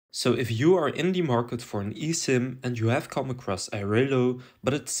So if you are in the market for an eSIM and you have come across Airalo,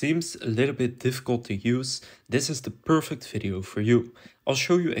 but it seems a little bit difficult to use, this is the perfect video for you. I'll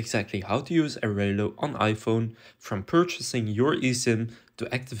show you exactly how to use Airalo on iPhone, from purchasing your eSIM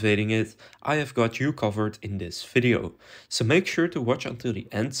to activating it. I have got you covered in this video. So make sure to watch until the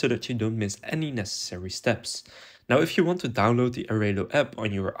end so that you don't miss any necessary steps. Now, if you want to download the Airalo app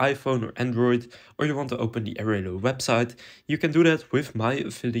on your iPhone or Android, or you want to open the Airalo website, you can do that with my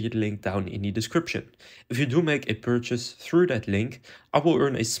affiliate link down in the description. If you do make a purchase through that link, I will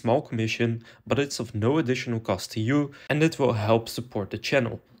earn a small commission, but it's of no additional cost to you, and it will help support the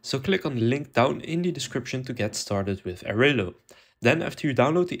channel. So click on the link down in the description to get started with Airalo. Then after you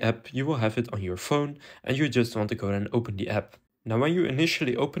download the app, you will have it on your phone, and you just want to go and open the app. Now when you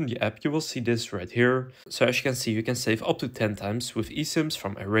initially open the app, you will see this right here. So as you can see, you can save up to 10 times with eSIMs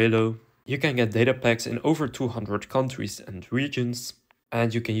from Airalo. You can get data packs in over 200 countries and regions.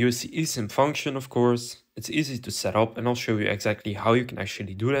 And you can use the eSIM function, of course. It's easy to set up, and I'll show you exactly how you can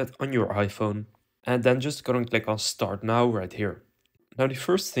actually do that on your iPhone. And then just go and click on Start Now right here. Now the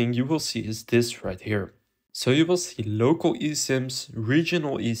first thing you will see is this right here. So you will see local eSIMs,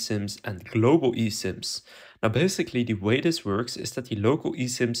 regional eSIMs, and global eSIMs. Now basically the way this works is that the local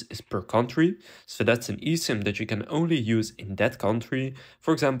eSIMs is per country. So that's an eSIM that you can only use in that country.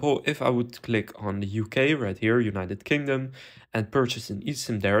 For example, if I would click on the UK right here, United Kingdom, and purchase an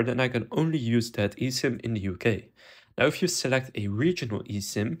eSIM there, then I can only use that eSIM in the UK. Now if you select a regional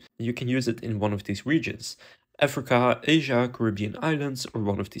eSIM, you can use it in one of these regions. Africa, Asia, Caribbean islands, or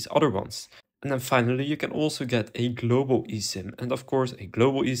one of these other ones. And then finally, you can also get a global eSIM. And of course, a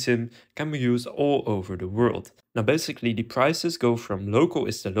global eSIM can be used all over the world. Now, basically, the prices go from local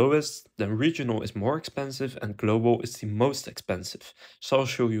is the lowest, then regional is more expensive, and global is the most expensive. So I'll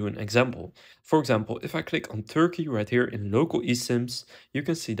show you an example. For example, if I click on Turkey right here in local eSIMs, you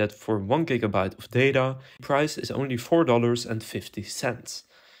can see that for 1 GB of data, the price is only $4.50.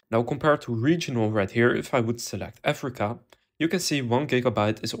 Now, compared to regional right here, if I would select Africa, you can see 1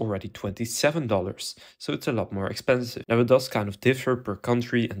 GB is already $27, so it's a lot more expensive. Now it does kind of differ per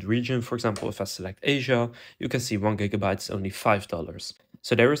country and region. For example, if I select Asia, you can see 1 GB is only $5.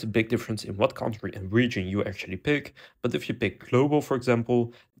 So there is a big difference in what country and region you actually pick. But if you pick global, for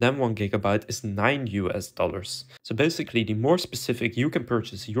example, then 1 GB is $9. So basically, the more specific you can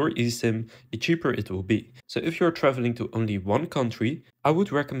purchase your eSIM, the cheaper it will be. So if you're traveling to only one country, I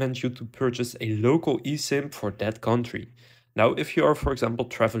would recommend you to purchase a local eSIM for that country. Now, if you are, for example,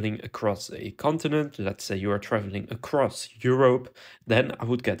 traveling across a continent, let's say you are traveling across Europe, then I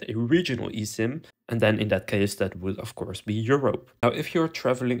would get a regional eSIM. And then in that case, that would of course be Europe. Now, if you're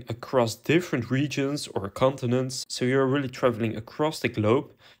traveling across different regions or continents, so you're really traveling across the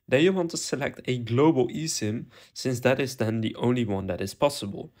globe, then you want to select a global eSIM, since that is then the only one that is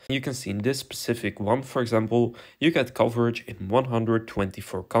possible. You can see in this specific one, for example, you get coverage in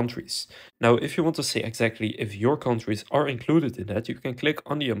 124 countries. Now, if you want to say exactly if your countries are included in that, you can click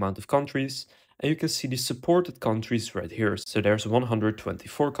on the amount of countries, and you can see the supported countries right here. So there's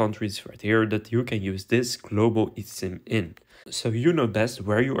 124 countries right here that you can use this global eSIM in. So you know best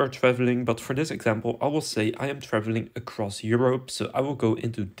where you are traveling, but for this example, I will say I am traveling across Europe, so I will go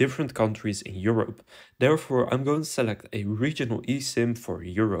into different countries in Europe. Therefore, I'm going to select a regional eSIM for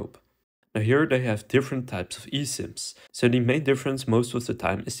Europe. Now here they have different types of eSIMs. So the main difference most of the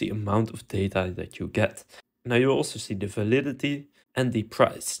time is the amount of data that you get. Now you also see the validity and the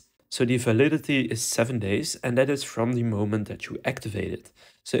price. So the validity is 7 days, and that is from the moment that you activate it.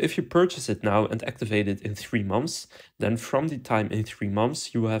 So if you purchase it now and activate it in 3 months, then from the time in 3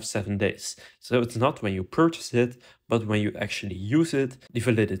 months, you will have 7 days. So it's not when you purchase it, but when you actually use it, the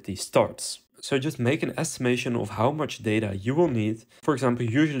validity starts. So just make an estimation of how much data you will need. For example,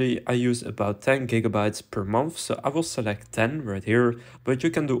 usually I use about 10 GB per month, so I will select 10 right here, but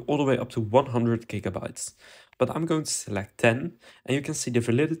you can do all the way up to 100 GB. But I'm going to select 10, and you can see the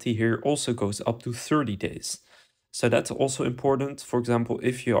validity here also goes up to 30 days. So that's also important. For example,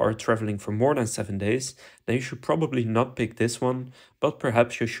 if you are traveling for more than 7 days, then you should probably not pick this one, but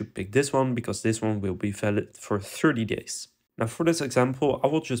perhaps you should pick this one because this one will be valid for 30 days. Now for this example, I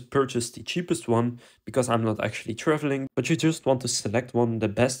will just purchase the cheapest one because I'm not actually traveling, but you just want to select one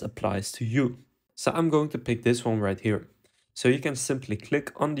that best applies to you. So I'm going to pick this one right here. So you can simply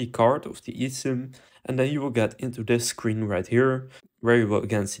click on the card of the eSIM, and then you will get into this screen right here, where you will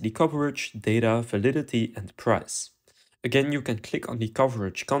again see the coverage, data, validity, and price. Again, you can click on the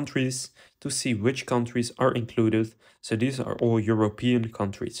coverage countries to see which countries are included. So these are all European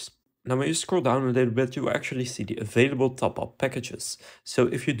countries. Now when you scroll down a little bit, you actually see the available top-up packages. So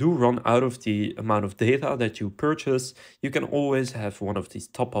if you do run out of the amount of data that you purchase, you can always have one of these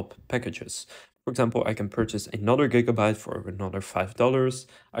top-up packages. For example, I can purchase another gigabyte for another $5.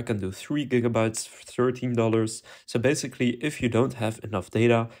 I can do 3 gigabytes for $13. So basically, if you don't have enough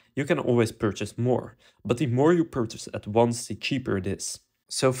data, you can always purchase more. But the more you purchase at once, the cheaper it is.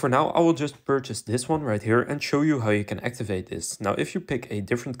 So for now, I will just purchase this one right here and show you how you can activate this. Now, if you pick a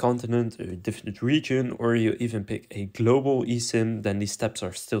different continent, a different region, or you even pick a global eSIM, then the steps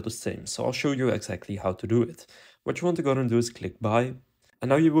are still the same. So I'll show you exactly how to do it. What you want to go and do is click buy. And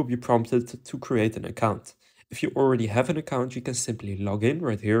now you will be prompted to create an account. If you already have an account, you can simply log in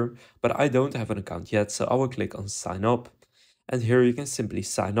right here, but I don't have an account yet, so I will click on sign up. And here you can simply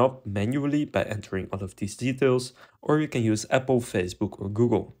sign up manually by entering all of these details, or you can use Apple, Facebook, or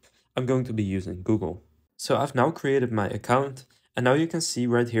Google. I'm going to be using Google. So I've now created my account, and now you can see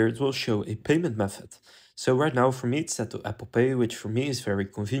right here it will show a payment method. So right now for me it's set to Apple Pay, which for me is very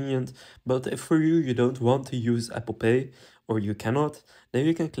convenient, but if for you you don't want to use Apple Pay, or you cannot, then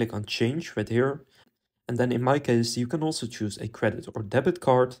you can click on change right here. And then in my case, you can also choose a credit or debit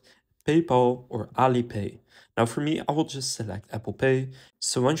card, PayPal or Alipay. Now for me, I will just select Apple Pay.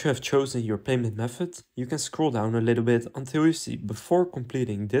 So once you have chosen your payment method, you can scroll down a little bit until you see before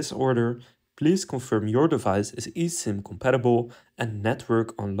completing this order, please confirm your device is eSIM compatible and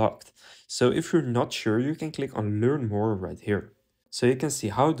network unlocked. So if you're not sure, you can click on learn more right here. So you can see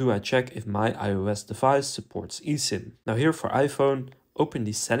how do I check if my iOS device supports eSIM. Now here for iPhone, open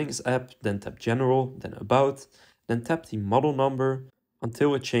the settings app, then tap general, then about, then tap the model number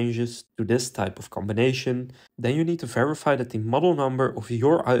until it changes to this type of combination. Then you need to verify that the model number of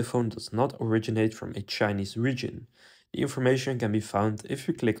your iPhone does not originate from a Chinese region. The information can be found if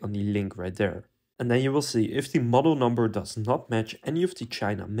you click on the link right there. And then you will see if the model number does not match any of the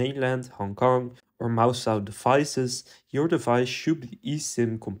China mainland, Hong Kong, or Mausau devices, your device should be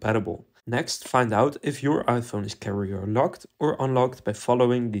eSIM compatible. Next, find out if your iPhone is carrier locked or unlocked by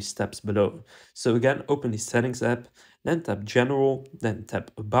following these steps below. So again, open the settings app, then tap general, then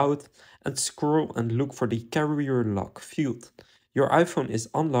tap about, and scroll and look for the carrier lock field. Your iPhone is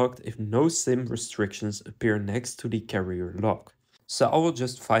unlocked if no SIM restrictions appear next to the carrier lock. So I will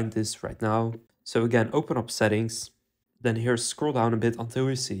just find this right now. So again, open up settings, then here scroll down a bit until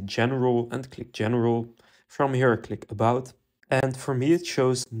you see general and click general. From here click about. And for me it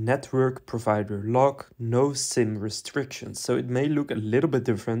shows network provider lock, no SIM restrictions. So it may look a little bit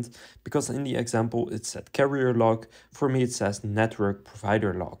different because in the example it said carrier lock, for me it says network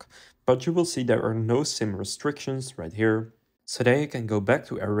provider lock. But you will see there are no SIM restrictions right here. So then you can go back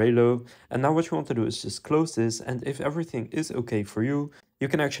to Airalo, and now what you want to do is just close this, and if everything is okay for you, you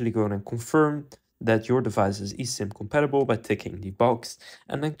can actually go and confirm that your device is eSIM compatible by ticking the box,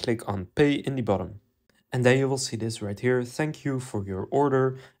 and then click on pay in the bottom. And then you will see this right here, thank you for your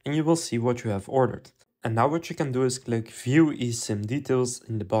order, and you will see what you have ordered. And now what you can do is click view eSIM details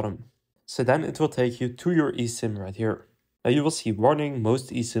in the bottom. So then it will take you to your eSIM right here. Now you will see warning, most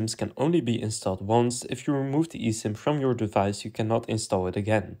eSIMs can only be installed once. If you remove the eSIM from your device, you cannot install it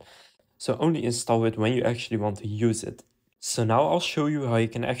again. So only install it when you actually want to use it. So now I'll show you how you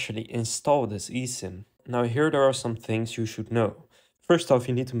can actually install this eSIM. Now here there are some things you should know. First off,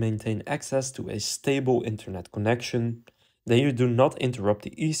 you need to maintain access to a stable internet connection. Then you do not interrupt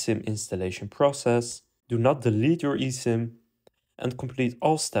the eSIM installation process. Do not delete your eSIM. And complete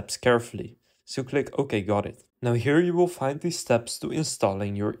all steps carefully. So click OK, got it. Now here you will find the steps to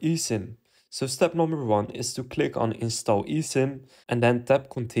installing your eSIM. So step number 1 is to click on install eSIM and then tap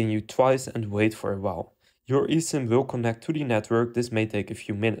continue twice and wait for a while. Your eSIM will connect to the network. This may take a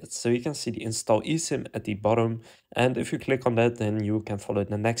few minutes. So you can see the install eSIM at the bottom, and if you click on that, then you can follow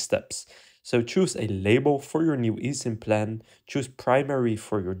the next steps. So choose a label for your new eSIM plan, choose primary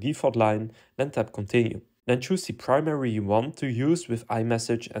for your default line, then tap continue. Then choose the primary you want to use with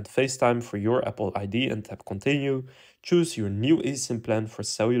iMessage and FaceTime for your Apple ID and tap continue. Choose your new eSIM plan for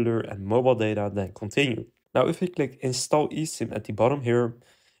cellular and mobile data, then continue. Now if you click install eSIM at the bottom here,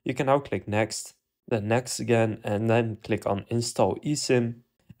 you can now click next, then next again, and then click on install eSIM.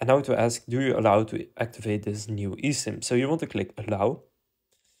 And now to ask, do you allow to activate this new eSIM? So you want to click allow.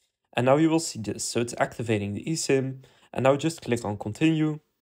 And now you will see this. So it's activating the eSIM. And now just click on continue.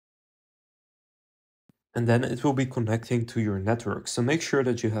 And then it will be connecting to your network. So make sure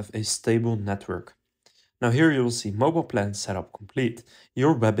that you have a stable network. Now here you will see mobile plan setup complete.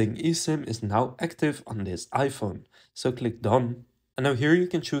 Your webbing eSIM is now active on this iPhone. So click done. And now here you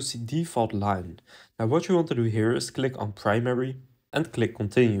can choose the default line. Now what you want to do here is click on primary and click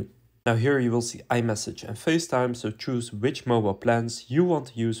continue. Now here you will see iMessage and FaceTime, so choose which mobile plans you want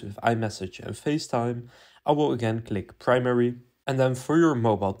to use with iMessage and FaceTime. I will again click primary, and then for your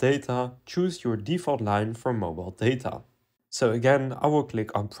mobile data, choose your default line for mobile data. So again, I will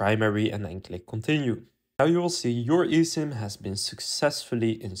click on primary and then click continue. Now you will see your eSIM has been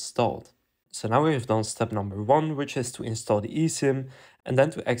successfully installed. So now we have done step number 1, which is to install the eSIM, and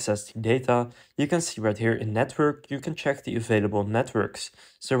then to access the data, you can see right here in network, you can check the available networks.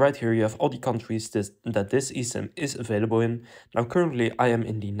 So right here you have all the countries that this eSIM is available in. Now currently I am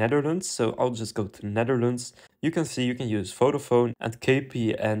in the Netherlands, so I'll just go to the Netherlands. You can see you can use Vodafone and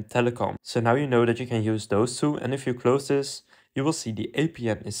KPN Telecom. So now you know that you can use those two, and if you close this, you will see the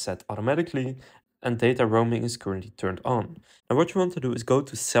APN is set automatically and data roaming is currently turned on. Now what you want to do is go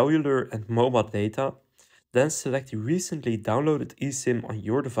to cellular and mobile data, then select the recently downloaded eSIM on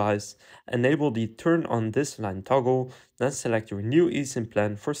your device, enable the turn on this line toggle, then select your new eSIM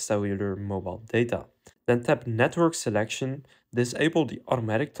plan for cellular mobile data. Then tap network selection, disable the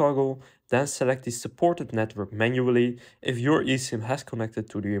automatic toggle, then select the supported network manually if your eSIM has connected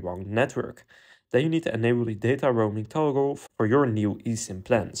to the wrong network. Then you need to enable the data roaming toggle for your new eSIM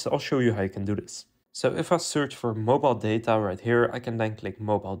plan. So I'll show you how you can do this. So if I search for mobile data right here, I can then click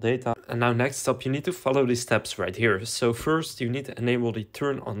mobile data. And now next up, you need to follow the steps right here. So first you need to enable the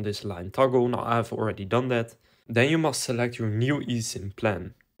turn on this line toggle. Now I've already done that. Then you must select your new eSIM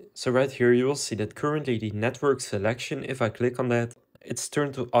plan. So right here you will see that currently the network selection, if I click on that, it's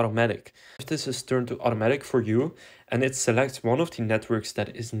turned to automatic. If this is turned to automatic for you and it selects one of the networks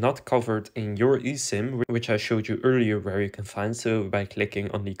that is not covered in your eSIM, which I showed you earlier where you can find, so by clicking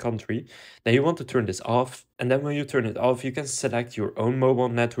on the country, then you want to turn this off. And then when you turn it off, you can select your own mobile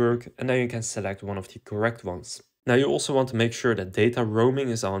network and then you can select one of the correct ones. Now you also want to make sure that data roaming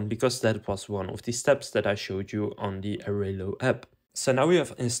is on, because that was one of the steps that I showed you on the Airalo app. So now we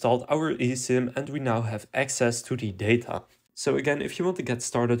have installed our eSIM and we now have access to the data. So again, if you want to get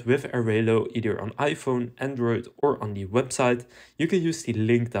started with Airalo either on iPhone, Android or on the website, you can use the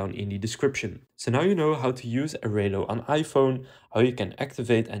link down in the description. So now you know how to use Airalo on iPhone, how you can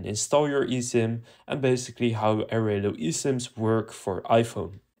activate and install your eSIM, and basically how Airalo eSIMs work for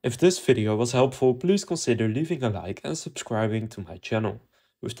iPhone. If this video was helpful, please consider leaving a like and subscribing to my channel.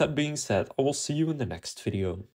 With that being said, I will see you in the next video.